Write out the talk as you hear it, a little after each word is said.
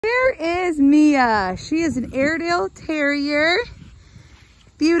Here is Mia. She is an Airedale Terrier.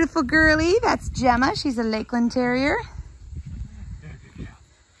 Beautiful girly. That's Gemma. She's a Lakeland Terrier.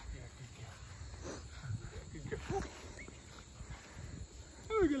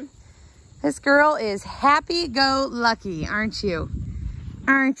 This girl is happy-go-lucky, aren't you?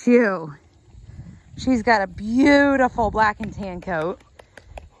 Aren't you? She's got a beautiful black and tan coat.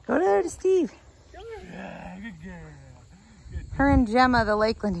 Go there to Steve. Her and Gemma, the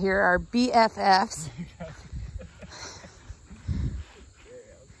Lakeland here, are BFFs.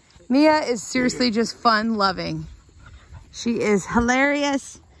 Mia is seriously just fun-loving. She is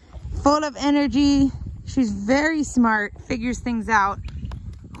hilarious, full of energy. She's very smart, figures things out,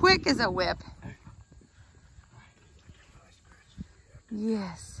 quick as a whip.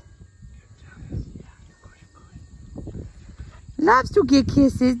 Yes. Loves to get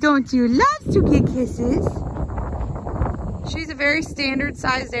kisses, don't you? Loves to get kisses. She's a very standard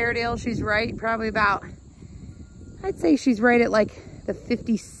sized Airedale. She's right, probably about, I'd say she's right at like the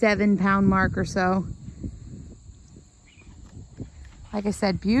 57-pound mark or so. Like I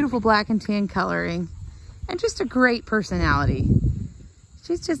said, beautiful black and tan coloring and just a great personality.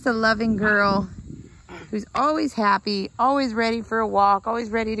 She's just a loving girl who's always happy, always ready for a walk, always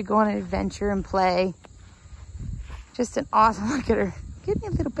ready to go on an adventure and play. Just an awesome, look at her. Give me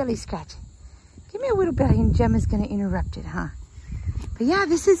a little belly scratch. Give me a little belly and Gemma's gonna interrupt it, huh? But yeah,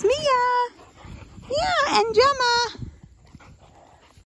 this is Mia. Yeah, and Gemma.